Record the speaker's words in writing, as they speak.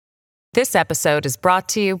This episode is brought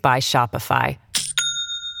to you by Shopify.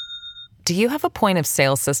 Do you have a point of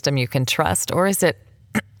sale system you can trust, or is it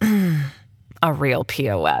a real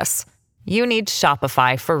POS? You need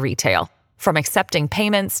Shopify for retail. From accepting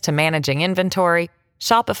payments to managing inventory,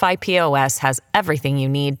 Shopify POS has everything you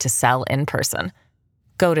need to sell in person.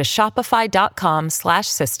 Go to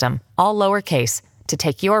shopify.com/system, all lowercase, to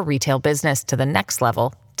take your retail business to the next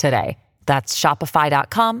level today. That's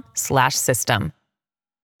shopify.com/system.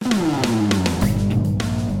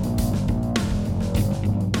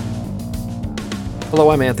 Hello,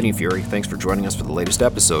 I'm Anthony Fury. Thanks for joining us for the latest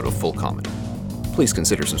episode of Full Comment. Please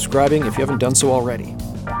consider subscribing if you haven't done so already.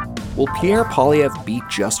 Will Pierre Poilievre beat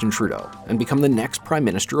Justin Trudeau and become the next Prime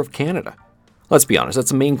Minister of Canada? Let's be honest,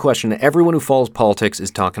 that's the main question that everyone who follows politics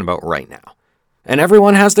is talking about right now. And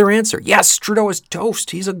everyone has their answer. Yes, Trudeau is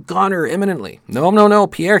toast. He's a goner imminently. No,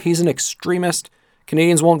 Pierre, he's an extremist.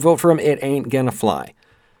 Canadians won't vote for him. It ain't gonna fly.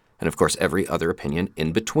 And of course, every other opinion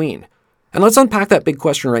in between. And let's unpack that big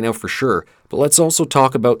question right now for sure, but let's also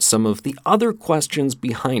talk about some of the other questions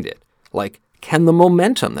behind it. Like, can the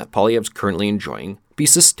momentum that Poilievre's currently enjoying be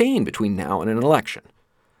sustained between now and an election?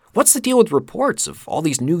 What's the deal with reports of all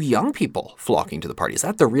these new young people flocking to the party? Is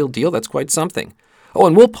that the real deal? That's quite something. Oh,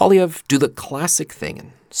 and will Poilievre do the classic thing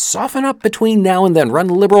and soften up between now and then, run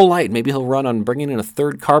liberal light? Maybe he'll run on bringing in a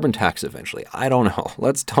third carbon tax eventually. I don't know.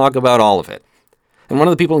 Let's talk about all of it. And one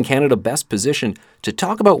of the people in Canada best positioned to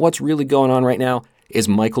talk about what's really going on right now is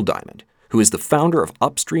Michael Diamond, who is the founder of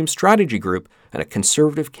Upstream Strategy Group and a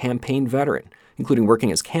Conservative campaign veteran, including working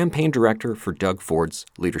as campaign director for Doug Ford's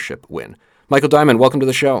leadership win. Michael Diamond, welcome to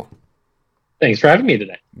the show. Thanks for having me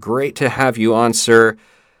today. Great to have you on, sir.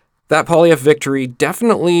 That Poilievre victory,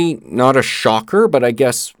 definitely not a shocker, but I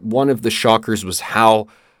guess one of the shockers was how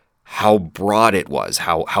broad it was,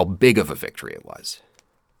 how big of a victory it was.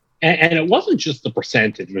 And it wasn't just the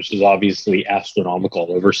percentage, which is obviously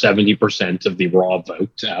astronomical. Over 70% of the raw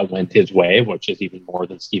vote went his way, which is even more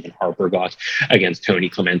than Stephen Harper got against Tony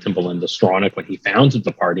Clement and Belinda Stronach when he founded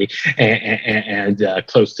the party, and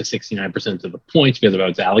close to 69% of the points because the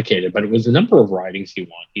votes allocated. But it was the number of ridings he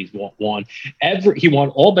won. He won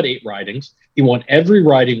all but 8 ridings. He won every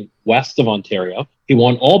riding west of Ontario. He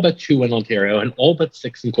won all but 2 in Ontario and all but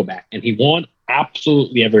 6 in Quebec. And he won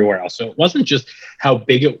absolutely everywhere else. So it wasn't just how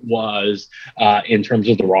big it was in terms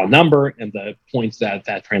of the raw number and the points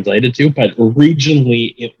that translated to, but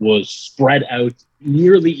regionally it was spread out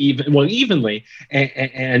evenly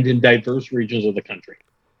and in diverse regions of the country.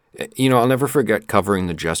 You know, I'll never forget covering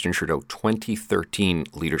the Justin Trudeau 2013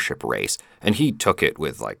 leadership race, and he took it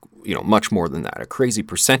with much more than that, a crazy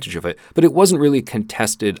percentage of it, but it wasn't really a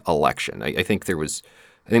contested election. I think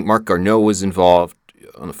Marc Garneau was involved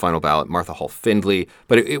on the final ballot, Martha Hall Findlay,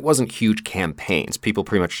 but it wasn't huge campaigns. People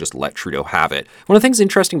pretty much just let Trudeau have it. One of the things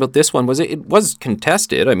interesting about this one was it was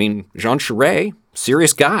contested. I mean, Jean Charest,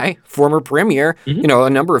 serious guy, former premier, a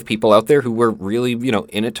number of people out there who were really,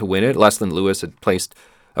 in it to win it. Leslyn Lewis had placed,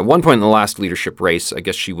 at one point in the last leadership race, I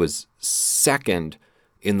guess she was second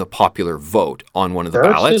in the popular vote on one of the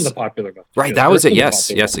ballots. In the popular vote. Right, that was it.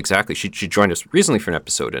 Yes, exactly. She joined us recently for an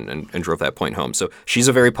episode and drove that point home. So she's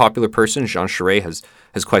a very popular person. Jean Charest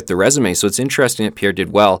has quite the resume. So it's interesting that Pierre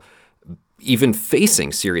did well, even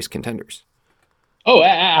facing serious contenders. Oh,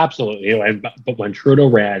 absolutely. But when Trudeau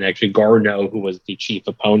ran, actually Garneau, who was the chief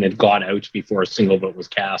opponent, got out before a single vote was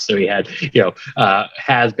cast. So he had,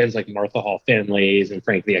 has-beens like Martha Hall Findlay's and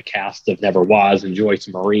frankly a cast of Never Was, and Joyce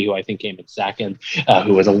Murray, who I think came in second,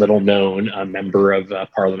 who was a little-known member of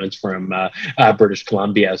Parliament from British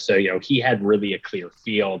Columbia. So, he had really a clear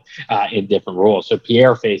field in different roles. So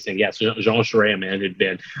Pierre facing, Jean Charest, a man who'd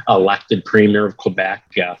been elected premier of Quebec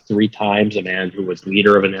 3 times, a man who was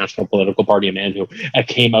leader of a national political party, a man who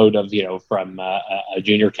came out of, from a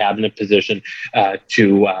junior cabinet position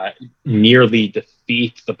to nearly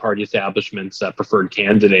defeat the party establishment's preferred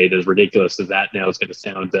candidate, as ridiculous as that now is going to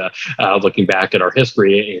sound, looking back at our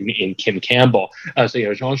history in Kim Campbell.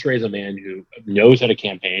 Jean Charest is a man who knows how to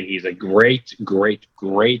campaign. He's a great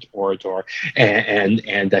orator,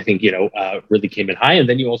 and I think, really came in high. And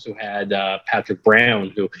then you also had Patrick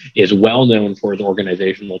Brown, who is well known for his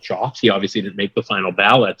organizational chops. He obviously didn't make the final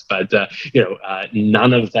ballot, but,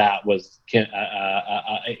 none of that was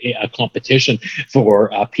a competition for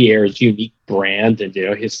Pierre's unique brand and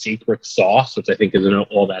his secret sauce, which I think isn't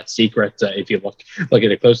all that secret if you look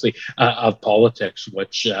at it closely, of politics,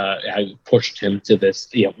 which pushed him to this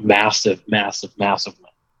massive win.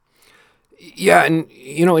 Yeah, and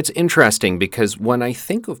it's interesting because when I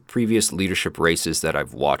think of previous leadership races that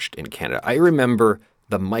I've watched in Canada, I remember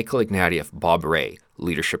the Michael Ignatieff, Bob Rae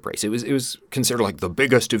leadership race. It was considered like the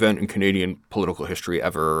biggest event in Canadian political history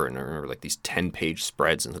ever. And I remember like these 10-page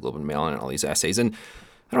spreads in the Globe and Mail and all these essays. And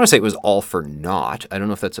I don't want to say it was all for naught. I don't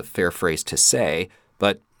know if that's a fair phrase to say,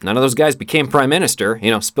 but none of those guys became prime minister,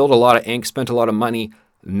 spilled a lot of ink, spent a lot of money.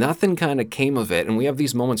 Nothing kind of came of it. And we have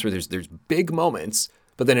these moments where there's big moments,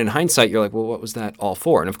 but then in hindsight, you're like, well, what was that all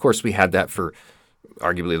for? And of course, we had that for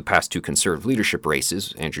arguably the past two Conservative leadership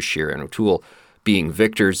races, Andrew Scheer and O'Toole being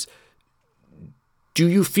victors. Do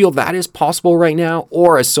you feel that is possible right now?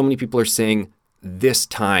 Or as so many people are saying, this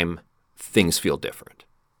time things feel different?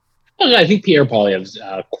 I think Pierre Poilievre's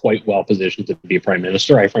quite well positioned to be prime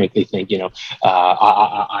minister. I frankly think,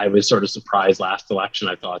 I was sort of surprised last election.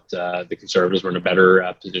 I thought the Conservatives were in a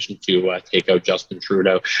better position to take out Justin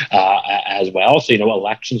Trudeau as well. So,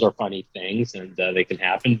 elections are funny things and they can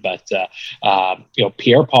happen. But,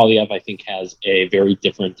 Pierre Poilievre, I think, has a very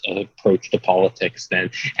different approach to politics than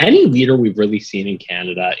any leader we've really seen in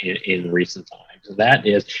Canada in recent times. And that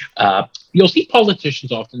is, you'll see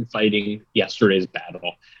politicians often fighting yesterday's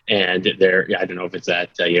battle. And I don't know if it's that,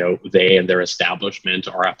 they and their establishment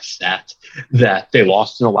are upset that they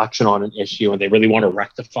lost an election on an issue and they really want to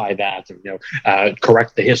rectify that and,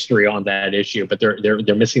 correct the history on that issue, but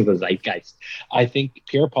they're missing the zeitgeist. I think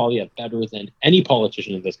Pierre Poilievre, better than any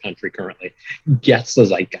politician in this country currently, gets the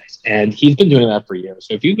zeitgeist. And he's been doing that for years.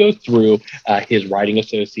 So if you go through his riding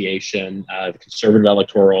association, the Conservative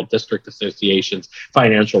Electoral District Association's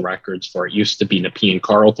financial records for it used to be Nepean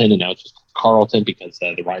Carleton, and now it's just Carleton because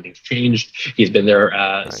the riding's changed. He's been there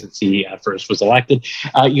since he first was elected.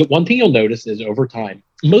 One thing you'll notice is over time,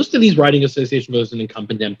 most of these riding associations, as an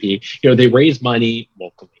incumbent MP, they raise money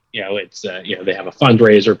locally. It's they have a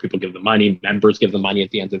fundraiser, people give the money, members give the money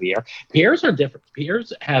at the end of the year. Pierre's are different.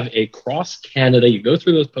 Pierre's have a cross Canada. You go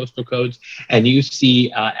through those postal codes and you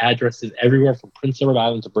see addresses everywhere from Prince Edward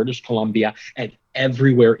Island to British Columbia and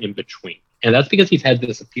everywhere in between. And that's because he's had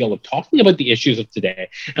this appeal of talking about the issues of today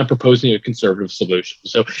and proposing a conservative solution.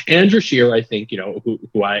 So Andrew Scheer, I think, who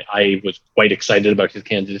I was quite excited about his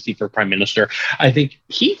candidacy for prime minister, I think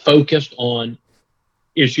he focused on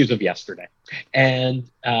issues of yesterday. And,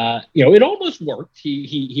 it almost worked.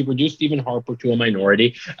 He reduced Stephen Harper to a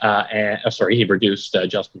minority. He reduced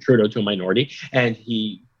Justin Trudeau to a minority. And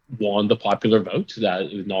he won the popular vote.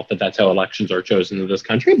 Not that that's how elections are chosen in this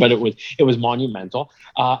country, but it was monumental.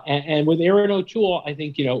 And with Erin O'Toole, I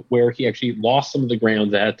think, where he actually lost some of the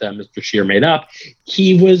ground that Mr. Scheer made up,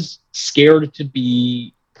 he was scared to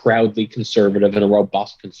be proudly conservative and a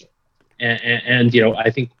robust conservative. And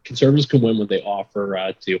I think Conservatives can win when they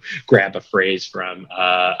offer to grab a phrase from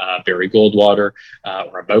Barry Goldwater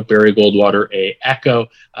or about Barry Goldwater,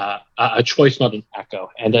 a choice, not an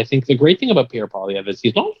echo. And I think the great thing about Pierre Poilievre is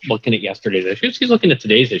he's not looking at yesterday's issues. He's looking at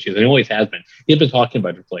today's issues, and he always has been. He's been talking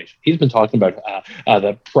about inflation. He's been talking about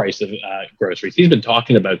the price of groceries. He's been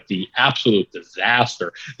talking about the absolute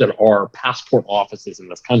disaster that are passport offices in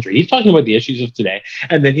this country. He's talking about the issues of today,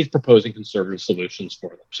 and then he's proposing conservative solutions for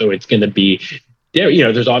them. So it's going to be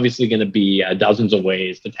there's obviously going to be dozens of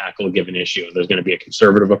ways to tackle a given issue. There's going to be a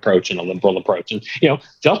conservative approach and a liberal approach. And,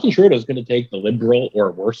 Justin Trudeau is going to take the liberal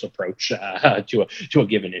or worse approach to a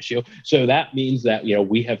given issue. So that means that,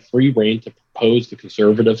 we have free reign to propose the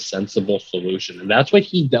conservative, sensible solution. And that's what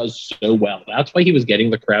he does so well. That's why he was getting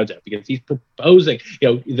the crowds out, because he's proposing,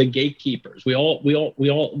 the gatekeepers. We all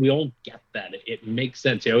get that. It makes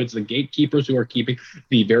sense. It's the gatekeepers who are keeping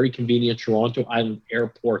the very convenient Toronto Island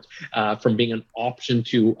Airport from being an option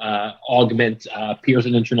to augment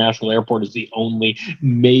Pearson International Airport as the only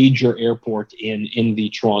major airport in the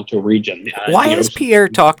Toronto region. Why has Pierre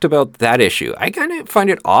talked about that issue? I kind of find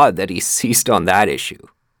it odd that he ceased on that issue.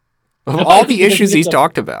 Of all the issues he's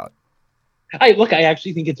talked about. I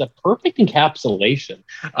actually think it's a perfect encapsulation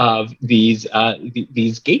of these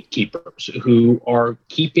gatekeepers who are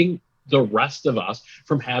keeping the rest of us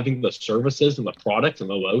from having the services and the products and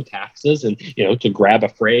the low taxes and, to grab a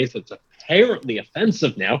phrase that's apparently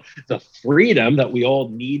offensive now, the freedom that we all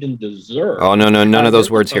need and deserve. Oh, no, none of those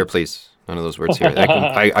words here, please. None of those words here.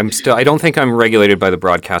 I don't think I'm regulated by the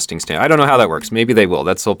broadcasting standard. I don't know how that works. Maybe they will.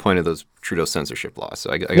 That's the whole point of those Trudeau censorship laws.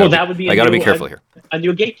 So I got to be careful here. A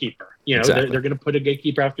new gatekeeper. Exactly. They're going to put a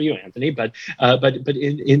gatekeeper after you, Anthony. But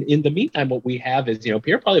in the meantime, what we have is,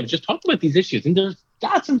 Pierre Poilievre just talked about these issues, and there's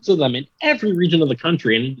dozens of them in every region of the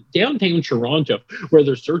country. And in downtown Toronto, where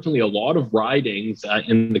there's certainly a lot of ridings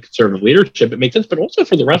in the Conservative leadership, it makes sense, but also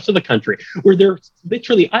for the rest of the country, where there's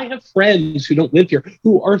literally, I have friends who don't live here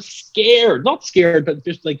who are scared, not scared, but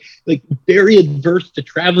just like very adverse to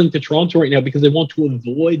traveling to Toronto right now because they want to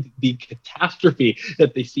avoid the catastrophe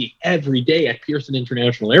that they see every day at Pearson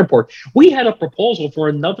International Airport. We had a proposal for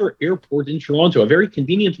another airport in Toronto, a very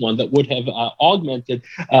convenient one that would have augmented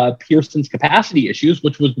Pearson's capacity issues,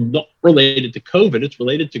 which was not related to COVID. It's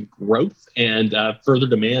related to growth and further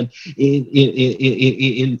demand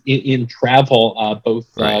in travel,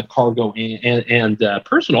 both cargo and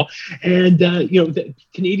personal. And the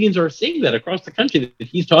Canadians are saying that across the country, that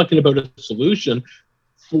he's talking about a solution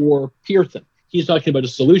for Pearson. He's talking about a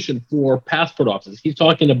solution for passport offices. He's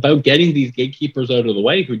talking about getting these gatekeepers out of the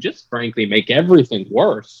way who just frankly make everything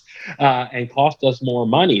worse and cost us more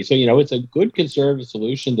money. So, it's a good conservative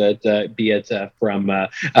solution that be it from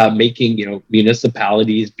making,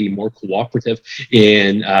 municipalities be more cooperative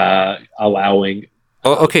in allowing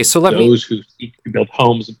so those who seek to build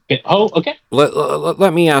homes.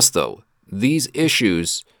 Let me ask, though, these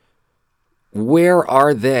issues, where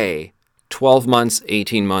are they 12 months,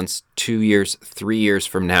 18 months, 2 years, 3 years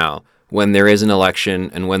from now, when there is an election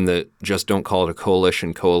and when the just don't call it a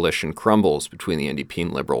coalition crumbles between the NDP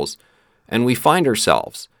and Liberals, and we find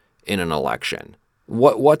ourselves in an election?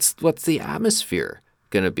 What's the atmosphere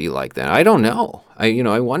going to be like then? I don't know. I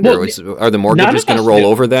wonder, are the mortgages going to roll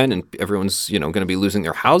over then and everyone's, going to be losing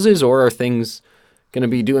their houses, or are things going to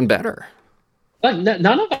be doing better? None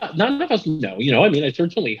of us know. I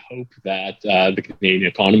certainly hope that the Canadian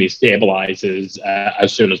economy stabilizes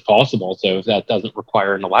as soon as possible. So if that doesn't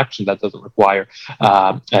require an election, that doesn't require,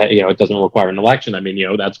 it doesn't require an election.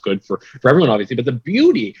 That's good for everyone, obviously. But the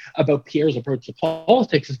beauty about Pierre's approach to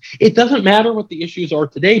politics is it doesn't matter what the issues are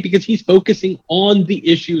today, because he's focusing on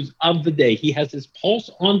the issues of the day. He has his pulse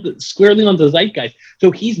squarely on the zeitgeist. So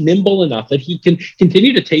he's nimble enough that he can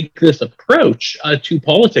continue to take this approach to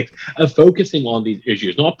politics of focusing on these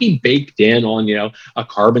issues, not be baked in on a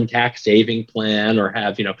carbon tax saving plan, or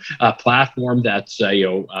have a platform that's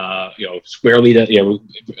squarely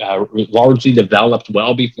largely developed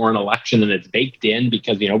well before an election and it's baked in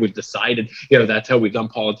because we've decided that's how we've done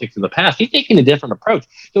politics in the past. He's taking a different approach,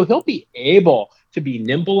 so he'll be able to be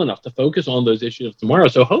nimble enough to focus on those issues tomorrow.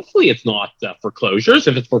 So hopefully it's not foreclosures.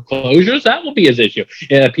 If it's foreclosures, that will be his issue.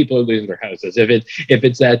 People are losing their houses. If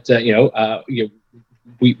it's that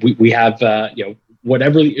we have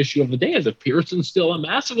whatever the issue of the day is. If Pearson's still a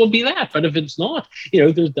mess, it will be that. But if it's not,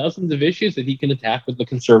 there's dozens of issues that he can attack with the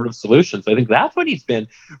conservative solutions. I think that's what he's been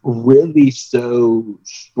really so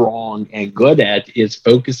strong and good at, is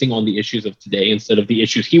focusing on the issues of today instead of the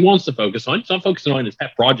issues he wants to focus on. He's not focusing on his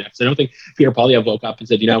pet projects. I don't think Pierre Poilievre woke up and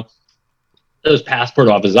said, those passport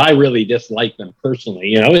offices, I really dislike them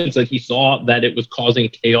personally. It's like he saw that it was causing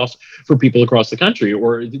chaos for people across the country,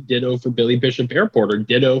 or ditto for Billy Bishop Airport, or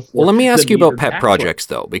ditto for... Well, let me ask you about pet projects,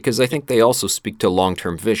 though, because I think they also speak to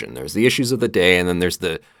long-term vision. There's the issues of the day, and then there's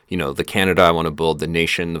the Canada I want to build, the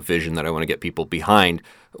nation, the vision that I want to get people behind.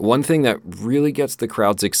 One thing that really gets the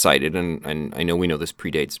crowds excited, and I know we know this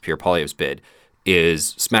predates Pierre Poilievre's bid, is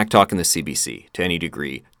smack talk in the CBC to any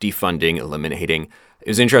degree, defunding, eliminating. It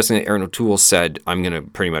was interesting that Erin O'Toole said, I'm going to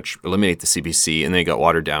pretty much eliminate the CBC, and then it got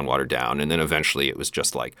watered down. And then eventually it was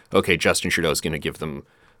just like, okay, Justin Trudeau's going to give them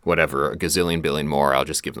whatever, a gazillion billion more. I'll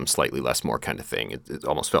just give them slightly less more kind of thing. It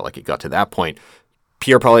almost felt like it got to that point.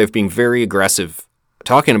 Pierre Poilievre being very aggressive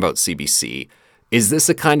talking about CBC. Is this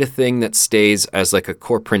a kind of thing that stays as like a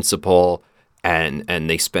core principle, and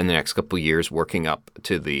they spend the next couple of years working up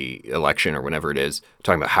to the election or whenever it is,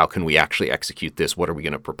 talking about how can we actually execute this? What are we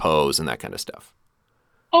going to propose and that kind of stuff?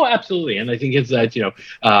 Oh, absolutely. And I think it's that,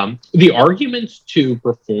 the arguments to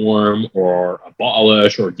reform or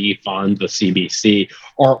abolish or defund the CBC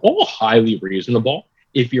are all highly reasonable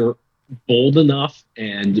if you're bold enough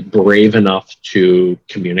and brave enough to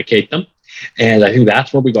communicate them. And I think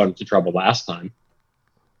that's where we got into trouble last time.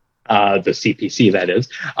 The CPC, that is.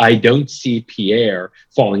 I don't see Pierre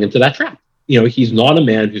falling into that trap. He's not a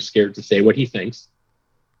man who's scared to say what he thinks.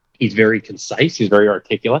 He's very concise. He's very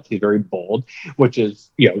articulate. He's very bold, which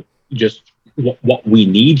is, just what we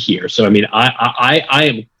need here. So, I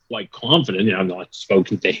am quite confident. I've not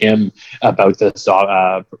spoken to him about this,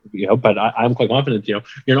 but I'm quite confident. You're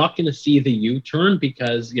not going to see the U-turn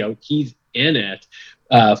because he's in it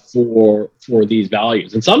for these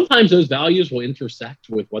values, and sometimes those values will intersect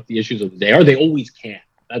with what the issues of the day are. They always can.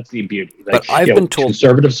 That's the beauty. But I've been told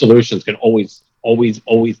conservative solutions can always always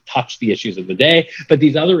touch the issues of the day. But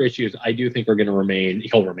these other issues, I do think are going to remain.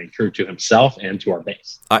 He'll remain true to himself and to our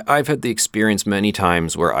base. I've had the experience many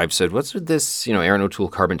times where I've said, "What's with this, Aaron O'Toole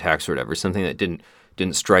carbon tax or whatever?" Something that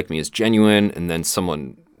didn't strike me as genuine, and then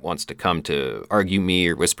someone wants to come to argue me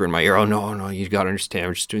or whisper in my ear, "Oh, no, you got to understand,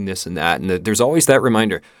 we're just doing this and that." And there's always that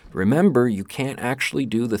reminder. Remember, you can't actually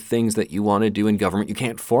do the things that you want to do in government. You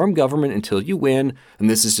can't form government until you win, and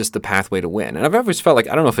this is just the pathway to win. And I've always felt like,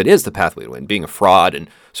 I don't know if it is the pathway to win, being a fraud and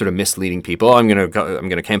sort of misleading people. I'm going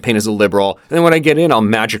to campaign as a liberal, and then when I get in, I'll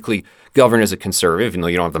magically govern as a conservative, even though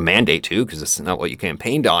you don't have the mandate to, because it's not what you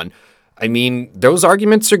campaigned on. I mean, those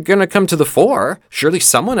arguments are going to come to the fore. Surely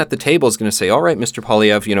someone at the table is going to say, all right, Mr.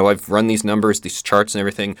 Poilievre, I've run these numbers, these charts and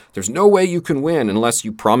everything. There's no way you can win unless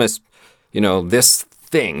you promise, this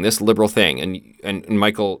thing, this liberal thing. And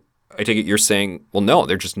Michael, I take it you're saying, well, no,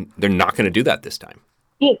 they're not going to do that this time.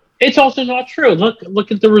 Well, it's also not true.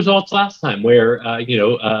 Look at the results last time, where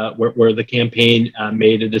the campaign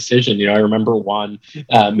made a decision. I remember one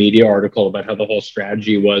media article about how the whole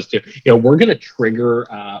strategy was to, we're going to trigger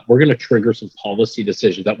some policy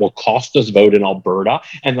decisions that will cost us vote in Alberta,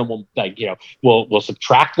 and then we'll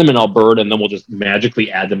subtract them in Alberta, and then we'll just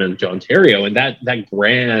magically add them into Ontario. And that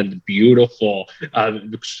grand, beautiful,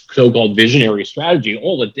 so-called visionary strategy,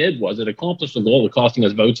 all it did was it accomplished the goal of costing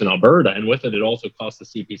us votes in Alberta, and with it, it also cost the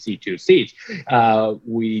CPC 2 seats.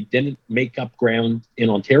 We didn't make up ground in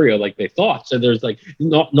Ontario like they thought. So there's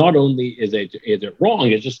not only is it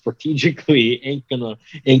wrong, it's just strategically ain't gonna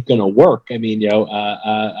work. I mean,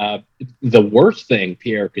 the worst thing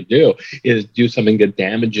Pierre could do is do something that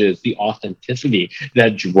damages the authenticity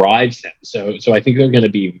that drives him. So I think they're going to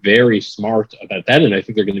be very smart about that, and I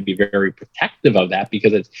think they're going to be very protective of that,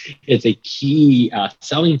 because it's a key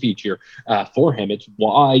selling feature for him. It's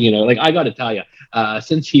why I got to tell you,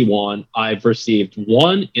 since he won, I've received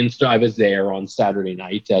one I was there on Saturday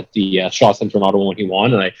night at the Shaw Centre in Ottawa when he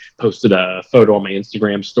won, and I posted a photo on my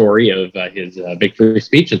Instagram story of his victory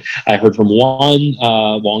speech, and I heard from one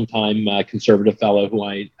longtime conservative fellow who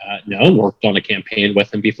I know and worked on a campaign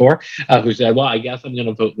with him before, who said, well, I guess I'm going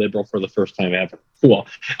to vote Liberal for the first time ever. Cool.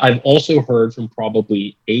 I've also heard from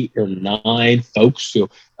probably 8 or 9 folks who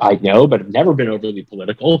I know but have never been overly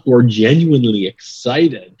political, who are genuinely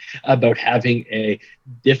excited about having a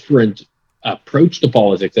different approach to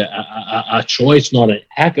politics, a choice, not an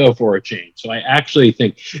echo for a change. So I actually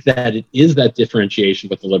think that it is that differentiation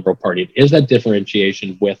with the Liberal Party. It is that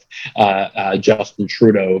differentiation with Justin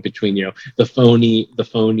Trudeau between the phony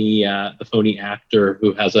actor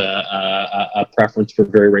who has a preference for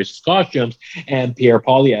very racist costumes, and Pierre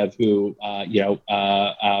Poilievre, who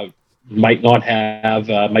might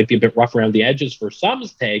be a bit rough around the edges for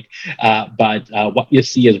some's take, but what you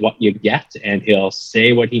see is what you get, and he'll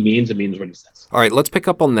say what he means and means what he says. All right, let's pick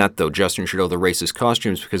up on that, though, Justin Trudeau, the racist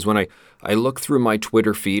costumes, because when I look through my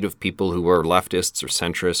Twitter feed of people who are leftists or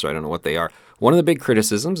centrists, or I don't know what they are, one of the big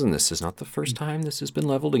criticisms, and this is not the first time this has been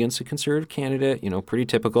leveled against a conservative candidate, pretty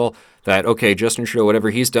typical, that, okay, Justin Trudeau,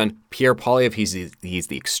 whatever he's done, Pierre Poilievre, he's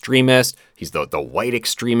the extremist, he's the white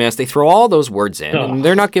extremist. They throw all those words in, and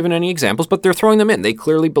they're not giving any examples, but they're throwing them in. They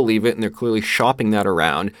clearly believe it, and they're clearly shopping that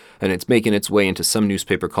around, and it's making its way into some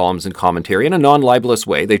newspaper columns and commentary in a non-libelous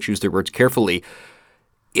way. They choose their words carefully.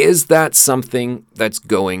 Is that something that's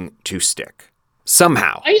going to stick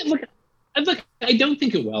somehow? I don't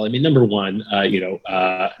think it will. I mean, number one,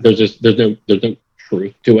 there's no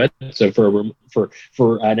truth to it. So for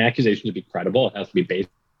an accusation to be credible, it has to be based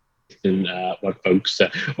in what folks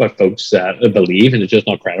believe, and it's just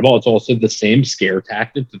not credible. It's also the same scare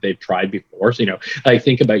tactic that they've tried before. So I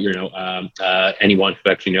think about anyone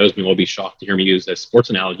who actually knows me will be shocked to hear me use this sports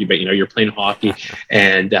analogy, but you're playing hockey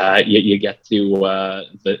and you get to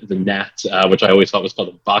the net, which I always thought was called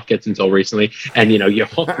the buckets until recently, and you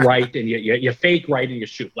hook right and you fake right and you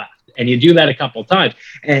shoot left. And you do that a couple of times,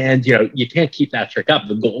 and you can't keep that trick up.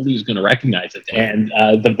 The goalie is going to recognize it, and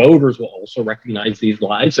the voters will also recognize these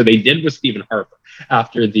lies. So they did with Stephen Harper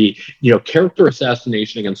after the character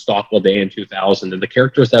assassination against Stockwell Day in 2000, and the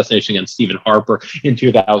character assassination against Stephen Harper in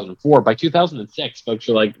 2004. By 2006, folks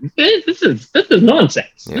are like, "This is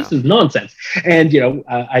nonsense. Yeah. This is nonsense." And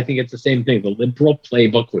I think it's the same thing. The Liberal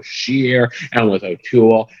playbook with Scheer and with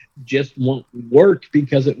O'Toole just won't work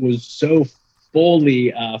because it was so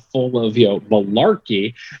fully full of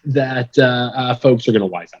malarkey that folks are going to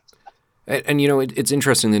wise up to that. And it's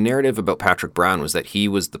interesting. The narrative about Patrick Brown was that he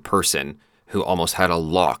was the person who almost had a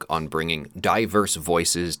lock on bringing diverse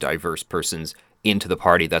voices, diverse persons into the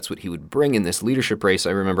party. That's what he would bring in this leadership race.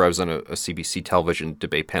 I remember I was on a CBC television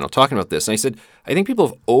debate panel talking about this, and I said, I think people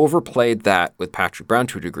have overplayed that with Patrick Brown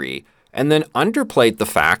to a degree, and then underplayed the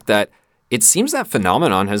fact that it seems that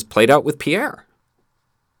phenomenon has played out with Pierre.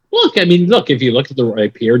 Look, if you look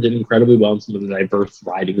at Pierre did incredibly well in some of the diverse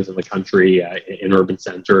ridings in the country, in urban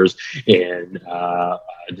centers, in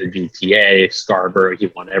the GTA, Scarborough. He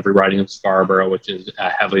won every riding in Scarborough, which is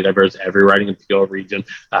heavily diverse, every riding in the Peel region.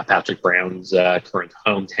 Patrick Brown's current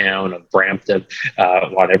hometown of Brampton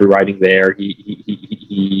won every riding there.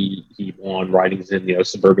 He won ridings in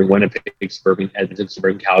suburban Winnipeg, suburban Edmonton,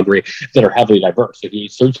 suburban Calgary that are heavily diverse. So he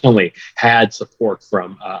certainly had support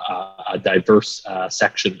from a diverse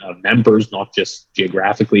section of members, not just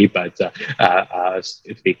geographically, but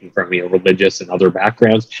speaking from religious and other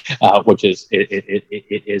backgrounds, which is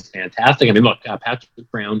it is fantastic. I mean, look, Patrick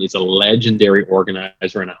Brown is a legendary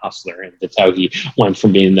organizer and a hustler, and that's how he went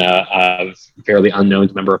from being a fairly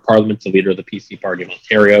unknown member of Parliament to leader of the PC Party of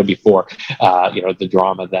Ontario before the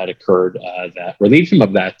drama that occurred that relieved him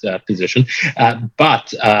of that position.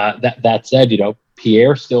 But that said,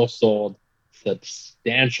 Pierre still sold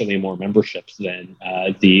substantially more memberships than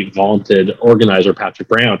the vaunted organizer Patrick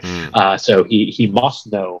Brown. So he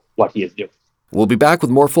must know what he is doing. We'll be back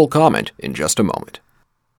with more Full Comment in just a moment.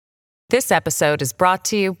 This episode is brought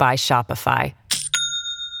to you by Shopify.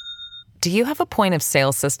 Do you have a point of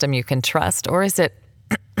sale system you can trust, or is it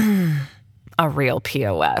a real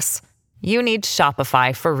POS? You need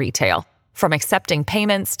Shopify for retail. From accepting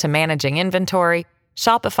payments to managing inventory,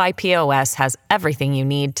 Shopify POS has everything you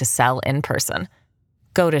need to sell in person.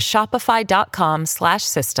 Go to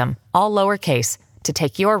shopify.com/system, all lowercase, to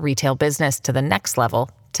take your retail business to the next level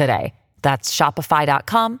today. That's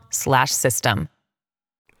shopify.com/system.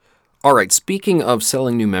 All right, speaking of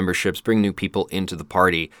selling new memberships, bring new people into the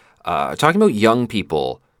party, talking about young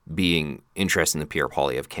people being interested in the Pierre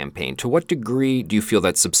Poilievre campaign, to what degree do you feel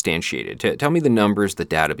that's substantiated? Tell me the numbers, the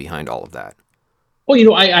data behind all of that.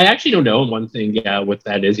 Well, I actually don't know. And one thing what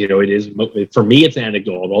that is, it is, for me, it's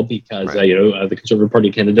anecdotal because, right. The Conservative Party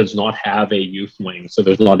of Canada does not have a youth wing. So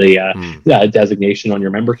there's not a designation on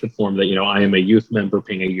your membership form that, I am a youth member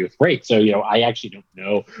paying a youth rate. So, I actually don't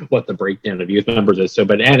know what the breakdown of youth members is. So,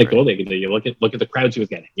 but anecdotally, you look at the crowds he was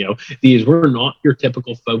getting, these were not your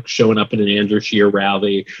typical folks showing up at an Andrew Scheer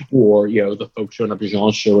rally or, the folks showing up at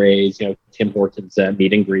Jean Charest's, Tim Hortons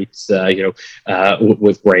meet and greets,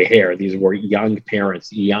 with gray hair. These were young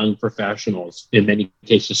parents, young professionals, in many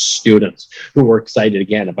cases students, who were excited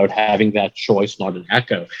again about having that choice, not an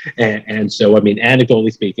echo. And so,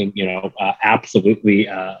 anecdotally speaking, absolutely,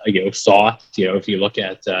 saw it. If you look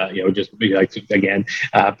at, just again,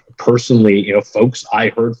 personally, folks I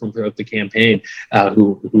heard from throughout the campaign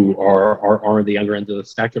who are on the younger end of the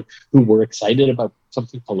spectrum, who were excited about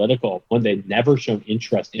something political when they'd never shown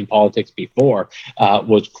interest in politics before,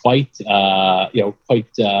 was quite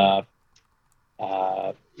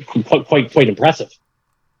impressive.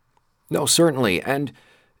 No, certainly. And,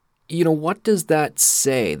 what does that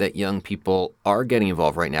say that young people are getting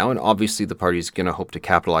involved right now? And obviously the party's going to hope to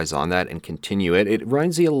capitalize on that and continue it. It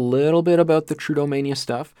reminds me a little bit about the Trudeau Mania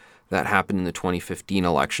stuff that happened in the 2015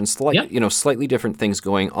 election. Slightly different things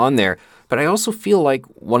going on there. But I also feel like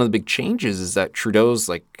one of the big changes is that Trudeau's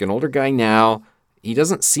like an older guy now. He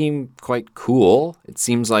doesn't seem quite cool. It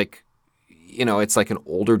seems like, it's like an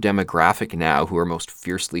older demographic now who are most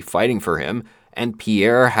fiercely fighting for him. And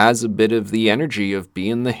Pierre has a bit of the energy of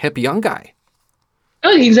being the hip young guy.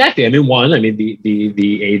 Exactly.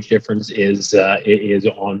 The age difference is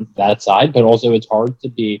on that side, but also it's hard to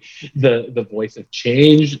be the voice of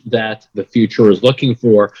change that the future is looking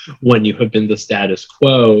for when you have been the status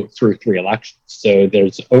quo through 3 elections. So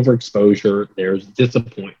there's overexposure, there's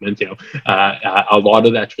disappointment. A lot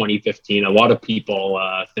of that 2015, a lot of people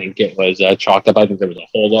think it was chalked up. I think there was a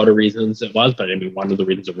whole lot of reasons it was, but one of the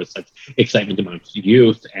reasons it was such excitement amongst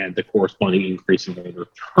youth and the corresponding increase in voter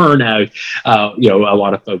turnout. A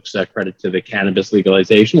lot of folks credit to the cannabis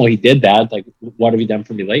legalization. Well, he did that. Like, what have you done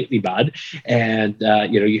for me lately, bud? And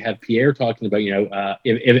you have Pierre talking about,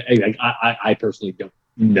 I personally don't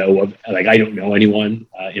know of, I don't know anyone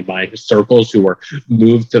in my circles who were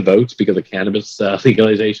moved to votes because of cannabis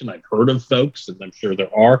legalization. I've heard of folks, and I'm sure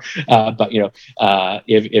there are, but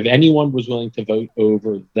if anyone was willing to vote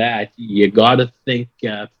over that, you got to think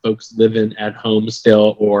folks living at home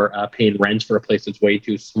still or paying rent for a place that's way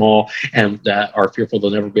too small and are fearful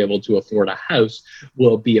they'll never be able to afford a house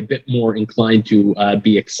will be a bit more inclined to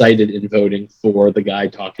be excited in voting for the guy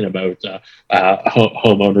talking about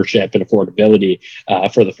home ownership and affordability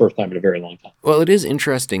for the first time in a very long time. Well, it is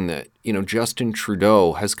interesting that, Justin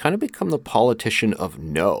Trudeau has kind of become the politician of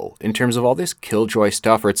no in terms of all this killjoy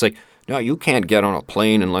stuff where it's like, no, you can't get on a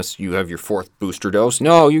plane unless you have your 4th booster dose.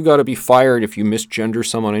 No, you got to be fired if you misgender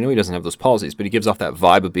someone. I know he doesn't have those policies, but he gives off that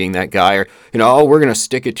vibe of being that guy. Or, oh, we're going to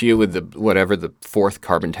stick it to you with the 4th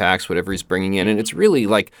carbon tax, whatever he's bringing in. And it's really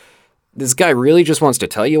like, this guy really just wants to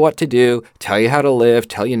tell you what to do, tell you how to live,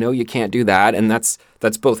 tell you, no, you can't do that. And that's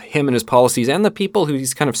both him and his policies and the people who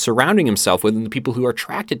he's kind of surrounding himself with and the people who are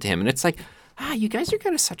attracted to him. And it's like, you guys are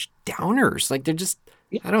kind of such downers. Like, they're just,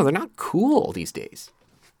 I don't know, they're not cool these days.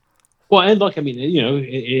 Well, and look, I mean,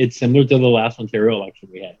 it's similar to the last Ontario election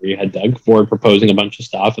we had, where you had Doug Ford proposing a bunch of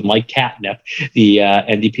stuff, and like catnip, the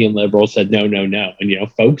NDP and Liberals said no, no, no.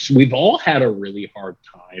 And folks, we've all had a really hard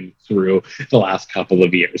time through the last couple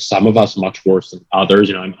of years. Some of us much worse than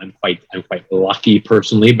others. I'm quite lucky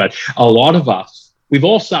personally, but a lot of us, we've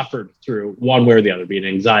all suffered through one way or the other, be it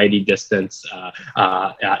anxiety, distance,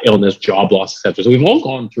 illness, job loss, etc. So we've all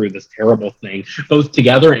gone through this terrible thing, both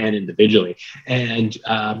together and individually. And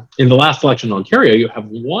in the last election in Ontario, you have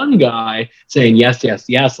one guy saying, yes, yes,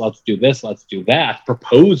 yes, let's do this, let's do that,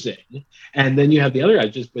 proposing. And then you have the other guy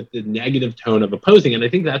just with the negative tone of opposing. And I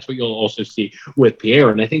think that's what you'll also see with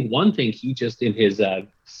Pierre. And I think one thing he just in his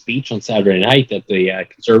speech on Saturday night at the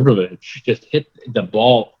Conservative just hit the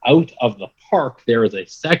ball out of the park. There is a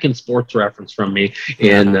second sports reference from me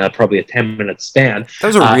in probably a 10-minute span. That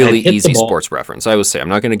was a really easy sports reference. I will say, I'm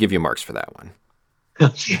not going to give you marks for that one.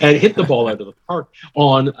 And hit the ball out of the park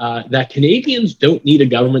on that Canadians don't need a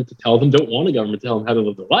government to tell them, don't want a government to tell them how to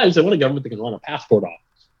live their lives. They want a government that can run a passport office.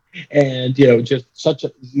 And, just such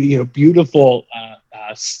a, beautiful,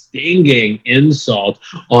 stinging insult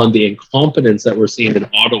on the incompetence that we're seeing in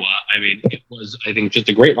Ottawa. I mean, it was, I think, just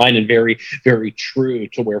a great line and very, very true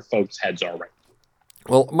to where folks' heads are right now.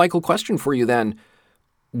 Well, Michael, question for you then.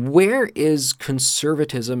 Where is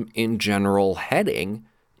conservatism in general heading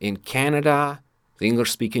in Canada, the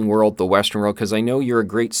English-speaking world, the Western world? Because I know you're a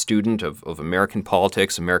great student of American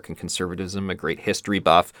politics, American conservatism, a great history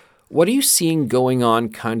buff. What are you seeing going on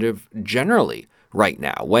kind of generally right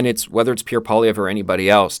now, whether it's Pierre Poilievre or anybody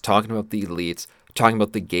else, talking about the elites, talking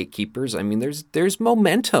about the gatekeepers? I mean, there's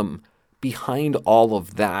momentum behind all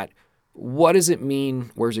of that. What does it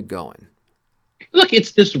mean? Where's it going? Look,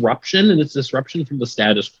 it's disruption, and it's disruption from the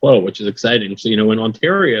status quo, which is exciting. So, in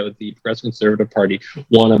Ontario, the Progressive Conservative Party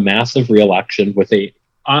won a massive re-election with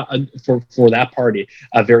for that party,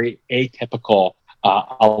 a very atypical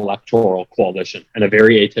electoral coalition and a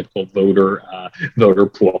very atypical voter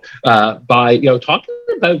pool by talking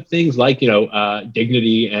about things like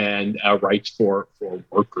dignity and rights for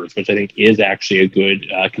workers, which I think is actually a good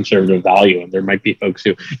conservative value. And there might be folks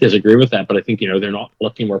who disagree with that, but I think they're not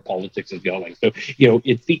looking where politics is going. So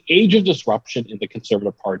it's the age of disruption in the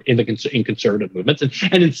Conservative Party, in conservative movements,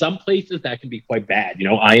 and in some places that can be quite bad.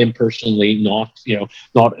 I am personally not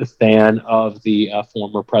a fan of the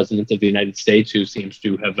former president of the United States, who seems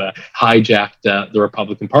to have hijacked the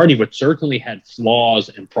Republican Party, which certainly had flaws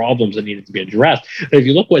and problems that needed to be addressed. But if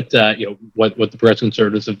you look what the Progressive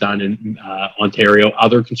Conservatives have done in Ontario,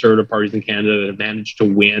 other conservative parties in Canada that have managed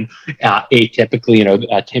to win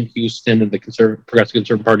atypically, Tim Houston and the Progressive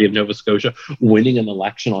Conservative Party of Nova Scotia winning an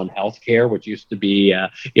election on healthcare, which used to be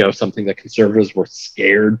something that conservatives were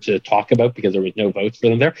scared to talk about because there was no votes for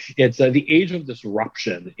them there. It's the age of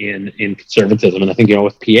disruption in conservatism, and I think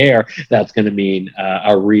with Pierre, that's going to mean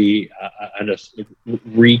a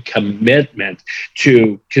recommitment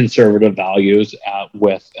to conservative values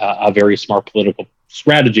with a very smart political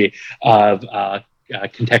strategy of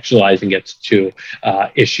contextualizing it to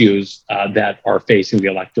issues that are facing the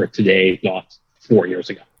electorate today, not 4 years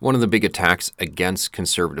ago. One of the big attacks against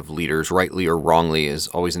conservative leaders, rightly or wrongly, is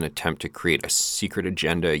always an attempt to create a secret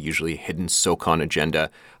agenda, usually a hidden SOCON agenda.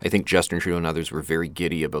 I think Justin Trudeau and others were very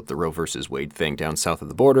giddy about the Roe versus Wade thing down south of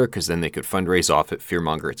the border, because then they could fundraise off it,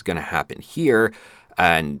 fearmonger it's going to happen here.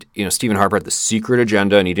 And, Stephen Harper had the secret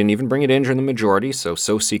agenda, and he didn't even bring it in during the majority, so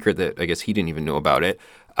secret that I guess he didn't even know about it.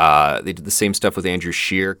 They did the same stuff with Andrew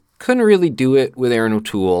Scheer. Couldn't really do it with Erin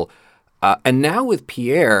O'Toole. And now with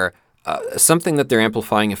Pierre, something that they're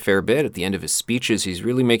amplifying a fair bit at the end of his speeches, he's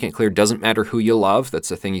really making it clear, doesn't matter who you love. That's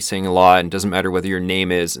the thing he's saying a lot. And doesn't matter whether your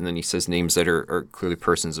name is. And then he says names that are clearly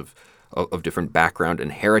persons of different background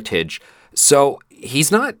and heritage. So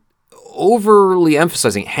he's not overly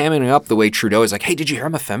emphasizing, hamming up the way Trudeau is like, hey, did you hear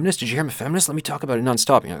I'm a feminist? Did you hear I'm a feminist? Let me talk about it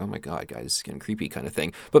nonstop. You're like, oh my God, guys, it's getting creepy kind of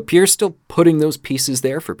thing. But Pierre's still putting those pieces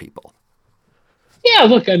there for people. Yeah,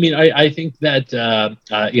 look, I mean, I think that, and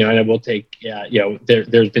I will take,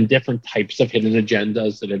 there's been different types of hidden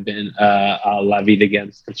agendas that have been levied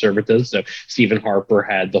against conservatives. So Stephen Harper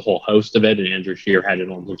had the whole host of it, and Andrew Scheer had it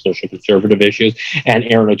on some social conservative issues. And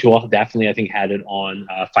Aaron O'Toole definitely, I think, had it on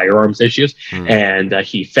firearms issues. And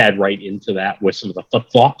he fed right into that with some of the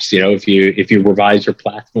flip flops. If you revise your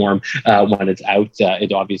platform when it's out,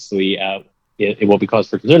 it obviously it will be cause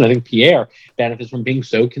for concern. I think Pierre benefits from being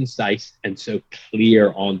so concise and so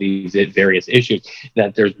clear on these various issues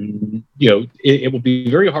that it will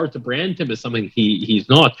be very hard to brand him as something he's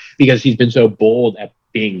not, because he's been so bold at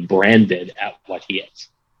being branded at what he is.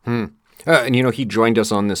 And he joined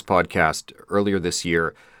us on this podcast earlier this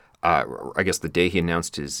year, I guess the day he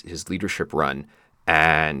announced his leadership run.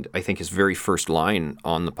 And I think his very first line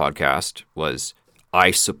on the podcast was,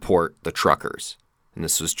 "I support the truckers." And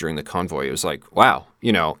this was during the convoy. It was like, wow,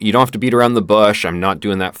 you don't have to beat around the bush. I'm not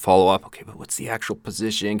doing that follow-up. Okay, but what's the actual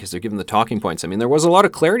position? Because they're giving the talking points. I mean, there was a lot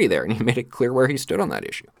of clarity there, and he made it clear where he stood on that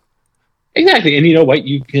issue. Exactly. And you know what?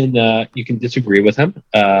 You can disagree with him,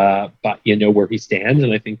 but you know where he stands.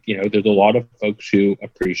 And I think, there's a lot of folks who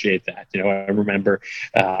appreciate that. I remember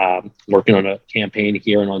working on a campaign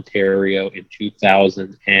here in Ontario in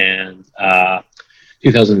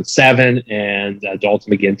 2007, and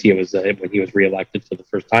Dalton McGuinty was when he was reelected for the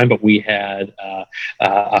first time. But we had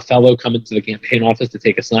a fellow come into the campaign office to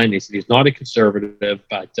take a sign. And he said he's not a conservative,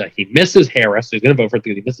 but he misses Harris. So he's going to vote for it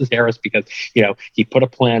because he misses Harris because he put a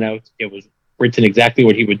plan out. It was written exactly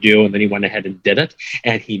what he would do, and then he went ahead and did it,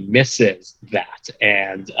 and he misses that.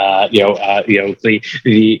 And the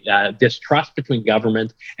distrust between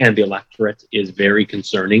government and the electorate is very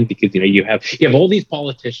concerning, because you have all these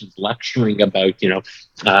politicians lecturing about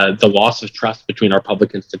the loss of trust between our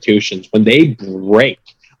public institutions. When they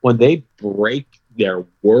break their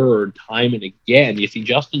word time and again, you see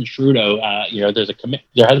Justin Trudeau, there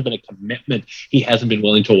hasn't been a commitment he hasn't been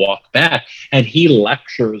willing to walk back, and he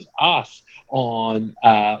lectures us on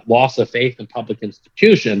loss of faith in public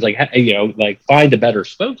institutions, like find a better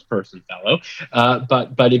spokesperson, fellow.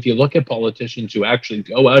 But if you look at politicians who actually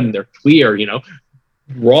go out and they're clear,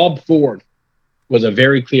 Rob Ford was a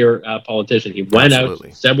very clear politician. He went out,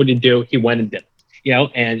 said what he'd do, he went and did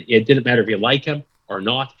it. And it didn't matter if you like him or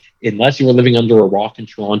not, unless you were living under a rock in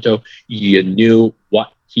Toronto, you knew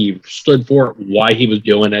what he stood for, why he was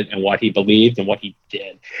doing it, and what he believed and what he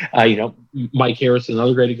did. Mike Harris is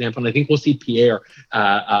another great example, and I think we'll see Pierre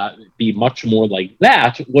be much more like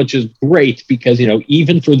that, which is great, because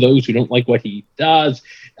even for those who don't like what he does,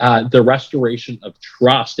 the restoration of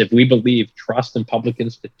trust, if we believe trust in public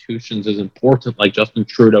institutions is important, like Justin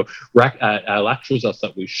Trudeau lectures us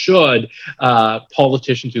that we should,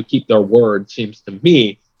 politicians who keep their word seems to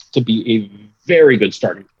me to be a very good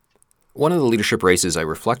starting point. One of the leadership races I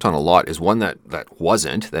reflect on a lot is one that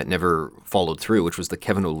never followed through, which was the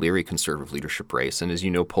Kevin O'Leary Conservative leadership race. And as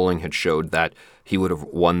you know, polling had showed that he would have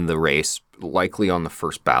won the race likely on the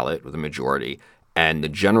first ballot with a majority. And the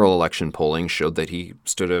general election polling showed that he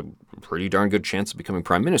stood a pretty darn good chance of becoming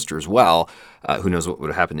prime minister as well. Who knows what would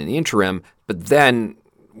have happened in the interim. But then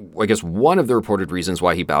I guess one of the reported reasons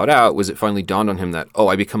why he bowed out was it finally dawned on him that,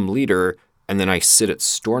 I become leader, and then I sit at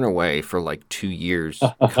Stornoway for like 2 years,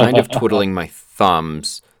 kind of twiddling my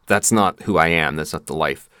thumbs. That's not who I am. That's not the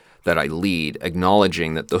life that I lead,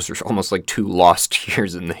 acknowledging that those are almost like 2 lost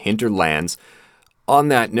years in the hinterlands. On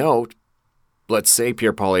that note, let's say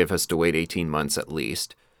Pierre Poilievre has to wait 18 months at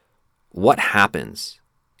least. What happens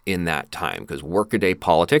in that time? Because workaday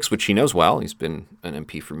politics, which he knows well, he's been an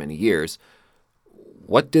MP for many years,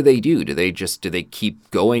 what do they do? Do they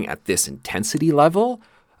keep going at this intensity level?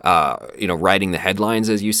 Writing the headlines,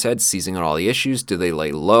 as you said, seizing on all the issues? Do they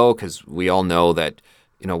lay low? Because we all know that,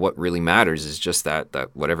 what really matters is just that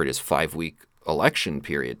whatever it is, 5-week election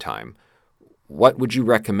period time. What would you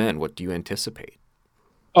recommend? What do you anticipate?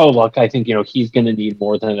 Oh, look, I think, he's going to need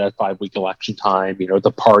more than that 5-week election time.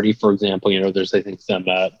 The party, for example, there's, I think, some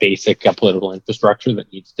basic political infrastructure that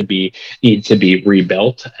needs to be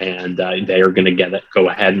rebuilt, and they are going to go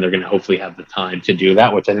ahead, and they're going to hopefully have the time to do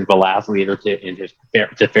that, which I think the last leader,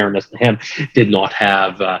 to fairness to him, did not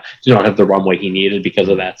have the runway he needed because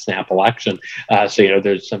of that snap election. So,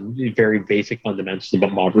 there's some very basic fundamentals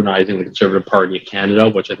about modernizing the Conservative Party of Canada,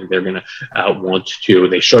 which I think they're going to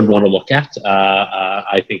they should want to look at.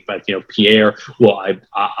 I think, but Pierre will,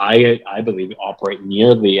 I believe, operate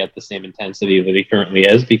nearly at the same intensity that he currently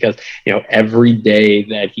is, because every day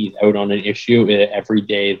that he's out on an issue, every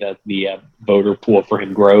day that the voter pool for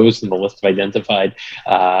him grows and the list of identified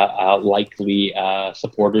likely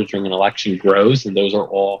supporters during an election grows, and those are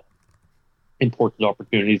all important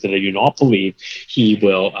opportunities that I do not believe he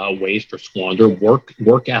will waste or squander.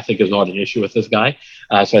 Work ethic is not an issue with this guy.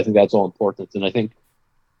 So I think that's all important. And I think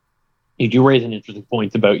you do raise an interesting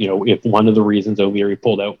point about, if one of the reasons O'Leary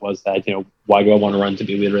pulled out was that, why do I want to run to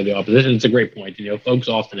be leader of the opposition? It's a great point. Folks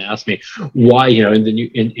often ask me why,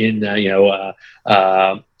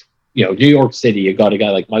 New York City, you got a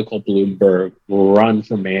guy like Michael Bloomberg run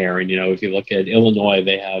for mayor. And, if you look at Illinois,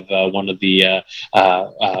 they have one of the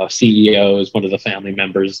CEOs, one of the family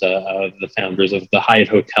members of the founders of the Hyatt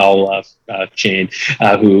Hotel chain,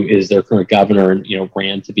 who is their current governor and,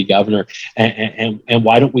 ran to be governor. And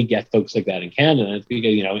why don't we get folks like that in Canada? It's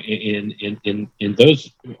because, in those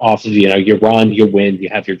offices, you run, you win, you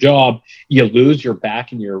have your job, you lose, you're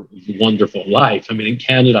back in your wonderful life. I mean, in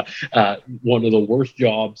Canada, one of the worst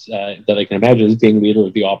jobs that I can imagine is being leader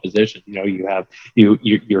of the opposition.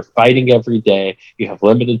 You're fighting every day. You have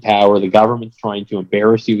limited power. The government's trying to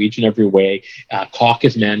embarrass you each and every way.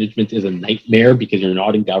 Caucus management is a nightmare because you're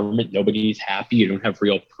not in government. Nobody's happy. You don't have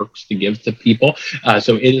real perks to give to people.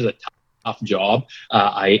 So it is a tough job.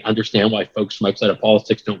 I understand why folks from outside of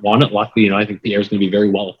politics don't want it. Luckily, I think Pierre's going to be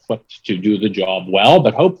very well equipped to do the job well.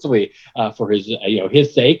 But hopefully, for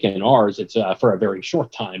his sake and ours, it's for a very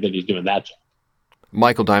short time that he's doing that job.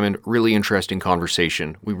 Michael Diamond, really interesting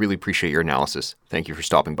conversation. We really appreciate your analysis. Thank you for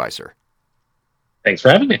stopping by, sir. Thanks for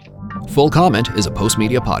having me. Full Comment is a Post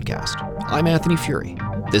Media podcast. I'm Anthony Fury.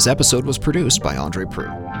 This episode was produced by Andre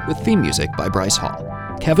Proulx, with theme music by Bryce Hall.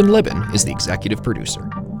 Kevin Libin is the executive producer.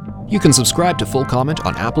 You can subscribe to Full Comment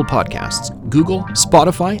on Apple Podcasts, Google,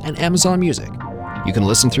 Spotify, and Amazon Music. You can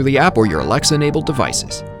listen through the app or your Alexa-enabled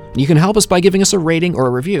devices. And you can help us by giving us a rating or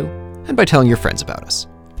a review, and by telling your friends about us.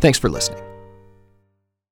 Thanks for listening.